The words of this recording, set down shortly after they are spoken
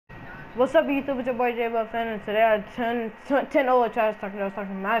What's up, YouTube? It's your boy J-Buffin, and today I 10-0 at Trashtalker. I was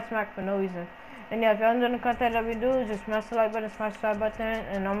talking mad smack for no reason. And yeah, if you're enjoying the content that we do, just smash the like button, smash the subscribe button,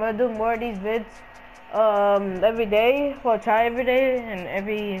 and I'm gonna do more of these vids every day. Well, try every day and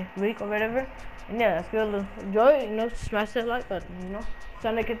every week or whatever. And yeah, if you enjoy it, you know, smash that like button, you know.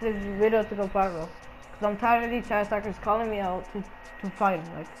 Trying to get this video to go viral. Cause I'm tired of these Trashtalkers calling me out to fight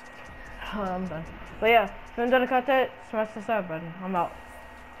them. Like, I'm done. But yeah, if you're enjoying the content, smash the subscribe button. I'm out.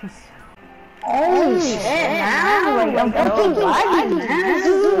 Peace. Oh shit, man! Like, I'm fucking lagging, man. This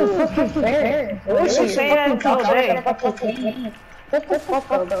isn't fucking fair. You've been saying that this whole day. What the fuck,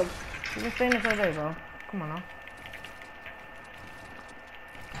 bro? You've been saying this all day, bro. Come on now.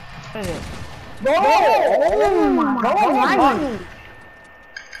 What is it? Bro! Oh my god!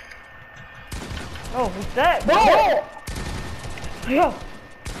 Oh, who's that? Bro! Yo!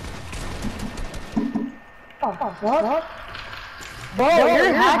 What the fuck? Bro,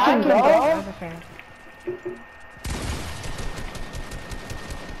 you're hacking, bro.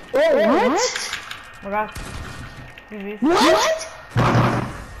 Wait, what? Oh god. What?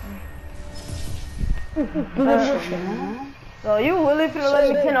 So you really finna let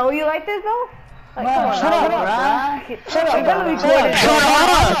me 10-0 you like this, though? Like, come on, shut up, bro. Shut up,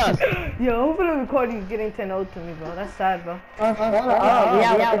 Yo, I'm finna record you getting 10-0 to me, bro. That's sad, bro.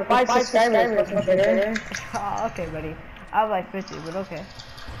 Yeah, 5 subscribers. Oh, okay, buddy. I have like 50, but okay.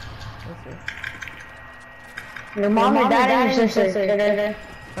 Let's see. Your mom and dad and your sister.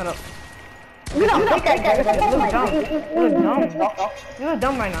 Shut up. You look dumb. You look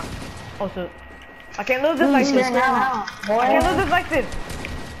dumb right now. Oh, so I can't lose this like this. I can't lose this like this.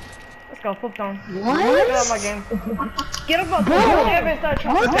 Let's go, flip down. What? Get out of my game. Get up, bro. Don't ever start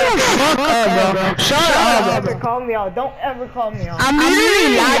talking. What the fuck up, bro? Shut up. Don't ever call me out. Don't ever call me out. I'm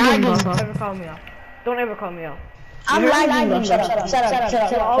literally lagging, Don't bro. ever call me out. Don't ever call me out. I'm lagging, bro. Shut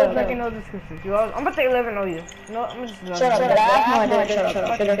up. You're always making those excuses. I'm about to 11-0 you. No, I'm just 11-0 Shut up. you. I have no idea. Shut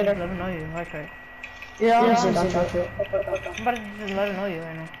up. 11-0 you. Okay. Yeah, I'm about to just 11-0 you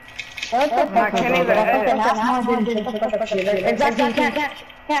right now. What the fuck? I can't even edit. Exactly. You can't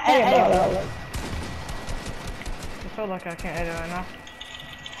edit, bro. I feel like I can't edit right now.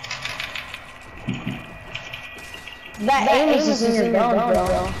 That aim is just in your bones, bro.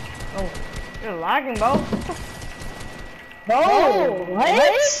 Oh, you're lagging, bro. Bro, what?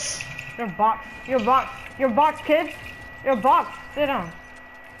 You're box, kid. You're box. Sit down.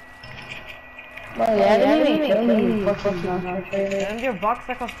 Bro, yeah, didn't even kill me. And you're box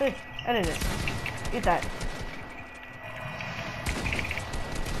like a fish. Edit it. Eat that.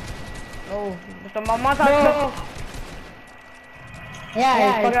 Oh, Mr. Mama Taco.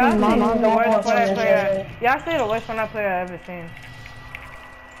 Yeah, fucking mama. The worst Fortnite player. You're actually the worst Fortnite player I've ever seen.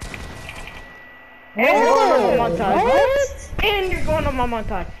 And you're going on my montage. And you're going on my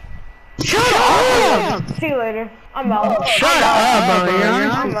montage. Shut up! See you later. I'm out. Shut up, bro.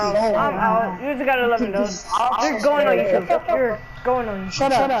 I'm out. You just got 11 those. You're going on YouTube. You're going on YouTube.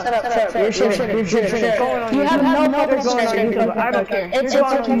 Shut up. You're shit. You have no fucking subscribers. I don't care. It's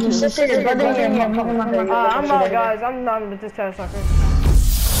your sister, your brother, and your mom. I'm out, guys. I'm done with this Trashtalker.